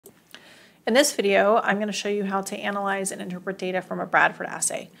In this video, I'm going to show you how to analyze and interpret data from a Bradford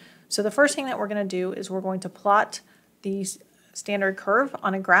assay. So the first thing that we're going to do is we're going to plot the standard curve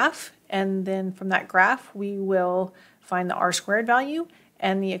on a graph, and then from that graph we will find the r-squared value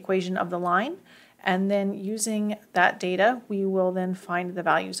and the equation of the line, and then using that data we will then find the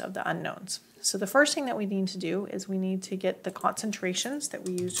values of the unknowns. So the first thing that we need to do is we need to get the concentrations that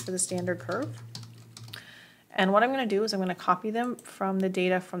we used for the standard curve. And what I'm going to do is I'm going to copy them from the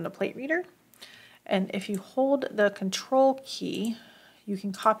data from the plate reader. And if you hold the control key, you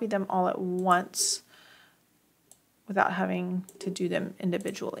can copy them all at once without having to do them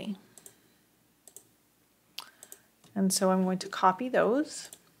individually. And so I'm going to copy those.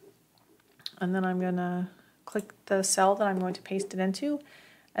 And then I'm going to click the cell that I'm going to paste it into.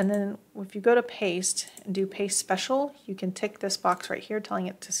 And then if you go to paste and do paste special, you can tick this box right here telling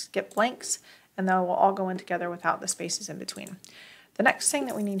it to skip blanks, and that will all go in together without the spaces in between. The next thing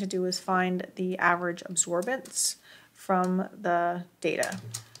that we need to do is find the average absorbance from the data.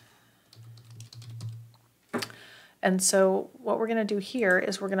 And so what we're going to do here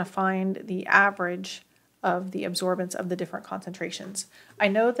is we're going to find the average of the absorbance of the different concentrations. I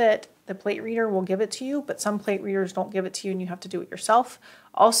know that the plate reader will give it to you, but some plate readers don't give it to you and you have to do it yourself.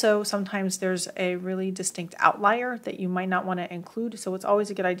 Also, sometimes there's a really distinct outlier that you might not want to include, so it's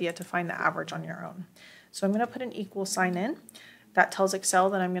always a good idea to find the average on your own. So I'm going to put an equal sign in. That tells Excel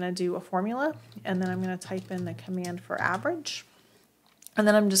that I'm going to do a formula, and then I'm going to type in the command for average. And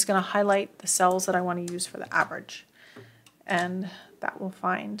then I'm just going to highlight the cells that I want to use for the average. And that will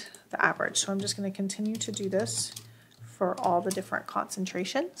find the average. So I'm just going to continue to do this for all the different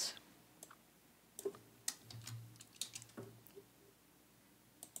concentrations.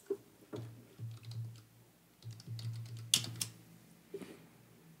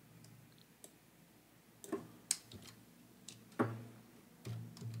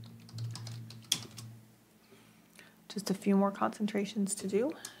 Just a few more concentrations to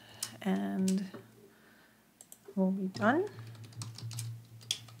do, and we'll be done.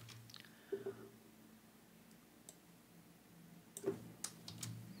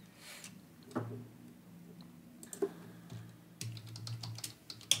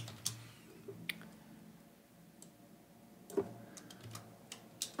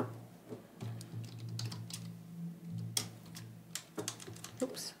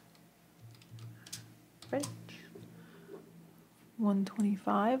 Oops. Right.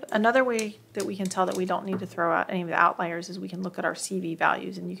 125. Another way that we can tell that we don't need to throw out any of the outliers is we can look at our CV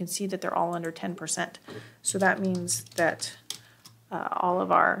values, and you can see that they're all under 10%. So that means that all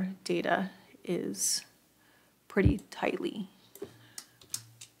of our data is pretty tightly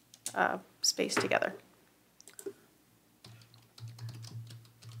spaced together.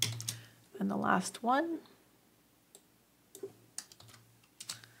 And the last one.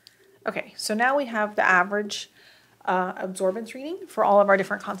 Okay, so now we have the average absorbance reading for all of our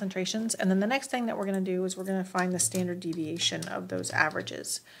different concentrations, and then the next thing that we're going to do is we're going to find the standard deviation of those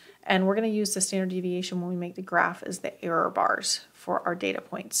averages, and we're going to use the standard deviation when we make the graph as the error bars for our data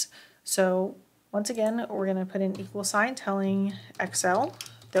points. So once again, we're going to put an equal sign telling Excel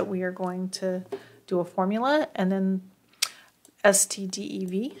that we are going to do a formula, and then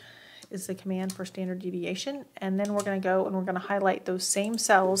stdev is the command for standard deviation, and then we're going to go and we're going to highlight those same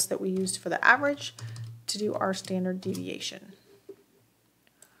cells that we used for the average to do our standard deviation.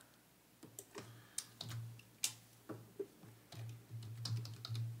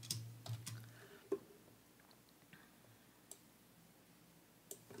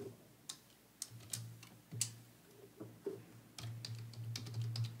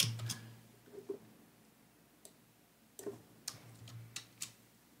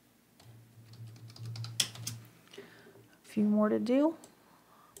 A few more to do.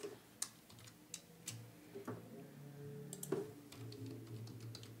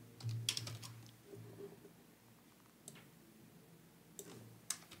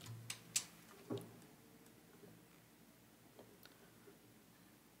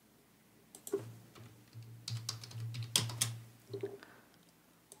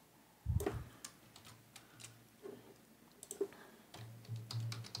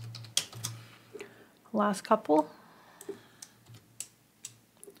 Last couple.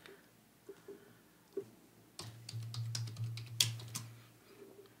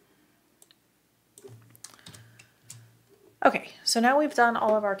 Okay, so now we've done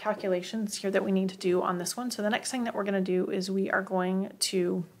all of our calculations here that we need to do on this one. So the next thing that we're going to do is we are going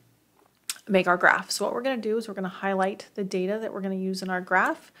to make our graph. So what we're going to do is we're going to highlight the data that we're going to use in our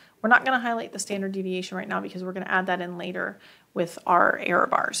graph. We're not going to highlight the standard deviation right now because we're going to add that in later with our error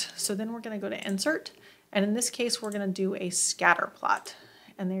bars. So then we're going to go to Insert, and in this case we're going to do a scatter plot.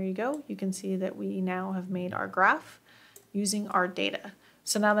 And there you go. You can see that we now have made our graph using our data.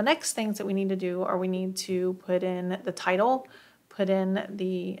 So now the next things that we need to do are we need to put in the title, put in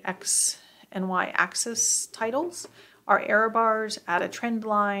the X and Y axis titles, our error bars, add a trend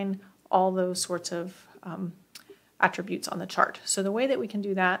line, all those sorts of attributes on the chart. So the way that we can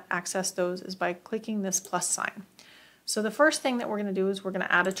do that, access those, is by clicking this plus sign. So the first thing that we're going to do is we're going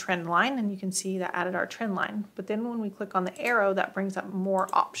to add a trend line, and you can see that added our trend line. But then when we click on the arrow, that brings up more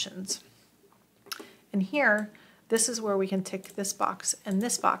options. And here, this is where we can tick this box, and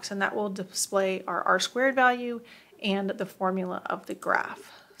that will display our R-squared value and the formula of the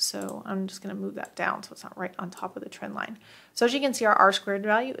graph. So I'm just going to move that down so it's not right on top of the trend line. So as you can see, our R-squared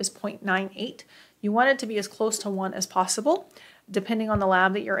value is 0.98. You want it to be as close to 1 as possible. Depending on the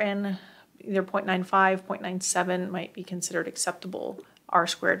lab that you're in, either 0.95, 0.97 might be considered acceptable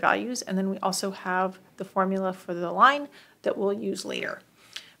R-squared values. And then we also have the formula for the line that we'll use later.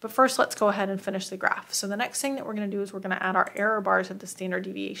 But first, let's go ahead and finish the graph. So the next thing that we're going to do is we're going to add our error bars at the standard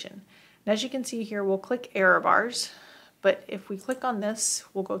deviation. And as you can see here, we'll click error bars, but if we click on this,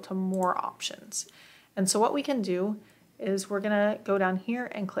 we'll go to more options. And so what we can do is we're going to go down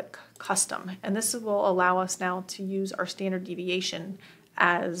here and click custom. And this will allow us now to use our standard deviation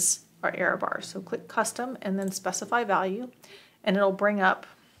as our error bars. So click custom and then specify value, and it'll bring up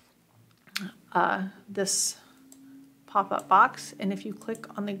this pop-up box. And if you click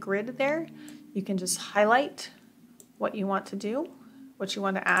on the grid there, you can just highlight what you want to do, what you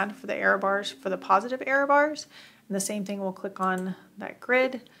want to add for the error bars, for the positive error bars. And the same thing, we'll click on that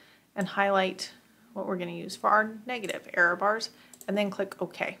grid and highlight what we're going to use for our negative error bars, and then click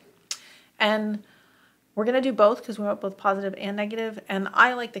OK. And we're going to do both because we want both positive and negative, and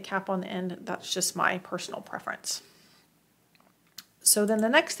I like the cap on the end. That's just my personal preference. So then the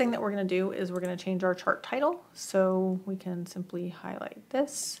next thing that we're going to do is we're going to change our chart title. So we can simply highlight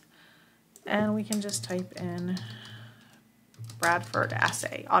this, and we can just type in Bradford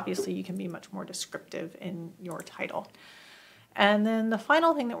assay. Obviously, you can be much more descriptive in your title. And then the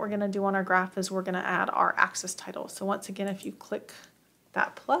final thing that we're going to do on our graph is we're going to add our axis title. So once again, if you click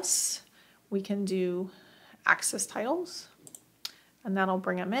that plus, we can do axis titles, and that'll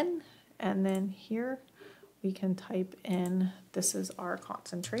bring them in. And then here we can type in, this is our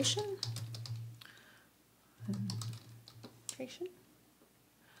concentration.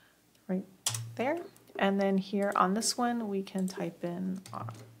 Right there. And then here on this one, we can type in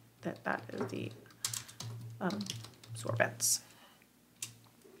that is the absorbance.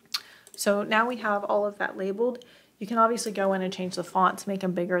 So now we have all of that labeled. You can obviously go in and change the fonts, make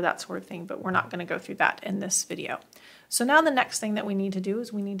them bigger, that sort of thing, but we're not going to go through that in this video. So now the next thing that we need to do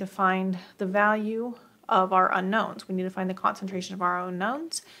is we need to find the value of our unknowns. We need to find the concentration of our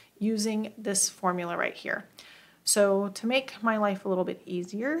unknowns using this formula right here. So to make my life a little bit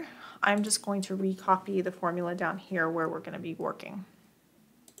easier, I'm just going to recopy the formula down here where we're going to be working.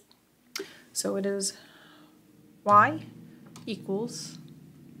 So it is y equals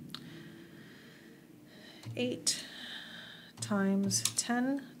 8 times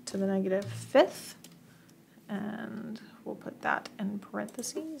 10 to the negative fifth, and we'll put that in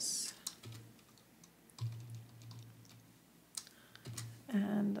parentheses.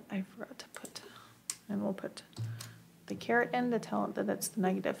 And I forgot to put, and we'll put the caret in to tell it that it's the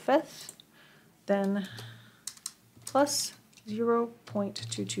negative fifth, then plus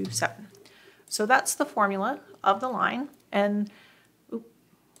 0.227. So that's the formula of the line, and oops,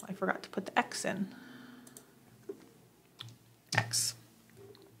 I forgot to put the x in. X.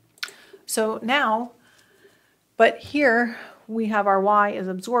 So now, but here we have our y as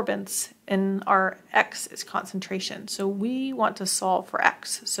absorbance and our x is concentration. So we want to solve for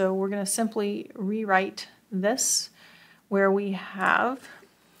x. So we're going to simply rewrite this where we have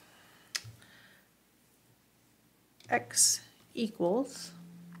x equals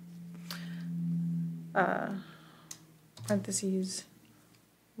parentheses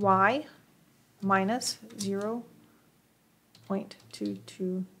y minus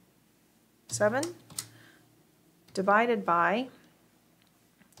 0.227 divided by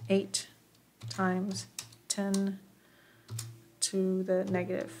 8 times 10 to the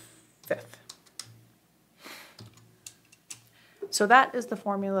negative fifth. So that is the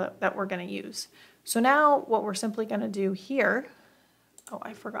formula that we're going to use. So now what we're simply going to do here, oh,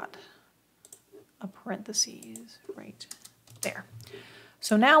 I forgot a parentheses right there.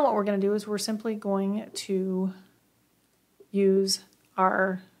 So now what we're going to do is we're simply going to use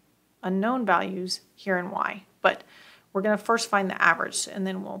our unknown values here in y, but we're going to first find the average and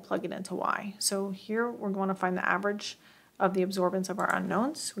then we'll plug it into y. So here we're going to find the average of the absorbance of our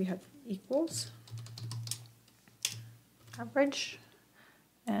unknowns. We have equals average,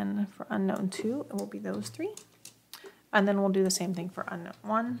 for unknown 2, it will be those 3. And then we'll do the same thing for unknown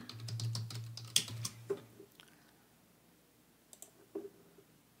 1.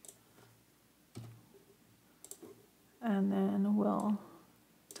 And then we'll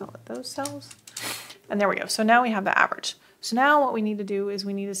delete those cells. And there we go. So now we have the average. So now what we need to do is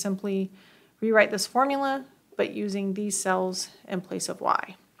we need to simply rewrite this formula, but using these cells in place of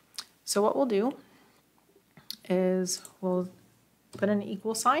y. So what we'll do is we'll put an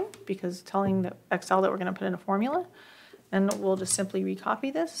equal sign because telling the Excel that we're going to put in a formula, and we'll just simply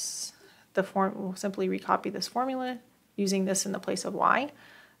recopy this. We'll simply recopy this formula using this in the place of y.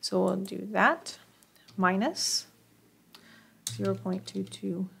 So we'll do that minus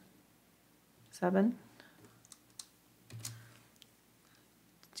 0.227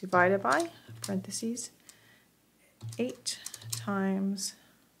 divided by parentheses 8 times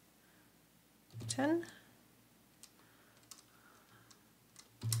 10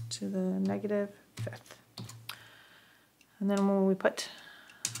 to the negative 5th. And then when we put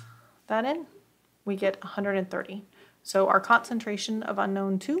that in, we get 130. So our concentration of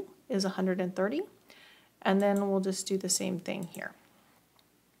unknown 2 is 130. And then we'll just do the same thing here.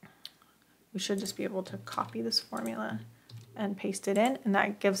 We should just be able to copy this formula and paste it in, and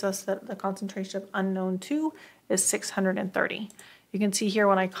that gives us that the concentration of unknown 2 is 630. You can see here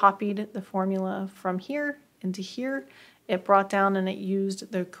when I copied the formula from here into here, it brought down and it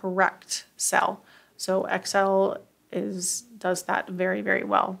used the correct cell. So Excel does that very, very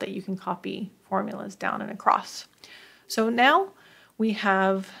well, that you can copy formulas down and across. So now we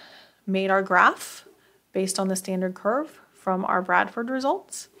have made our graph based on the standard curve from our Bradford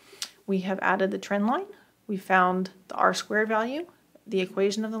results. We have added the trend line. We found the r-squared value, the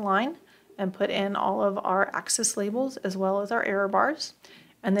equation of the line, and put in all of our axis labels as well as our error bars.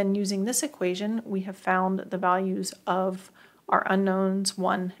 And then using this equation, we have found the values of our unknowns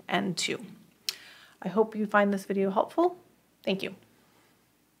 1 and 2. I hope you find this video helpful. Thank you.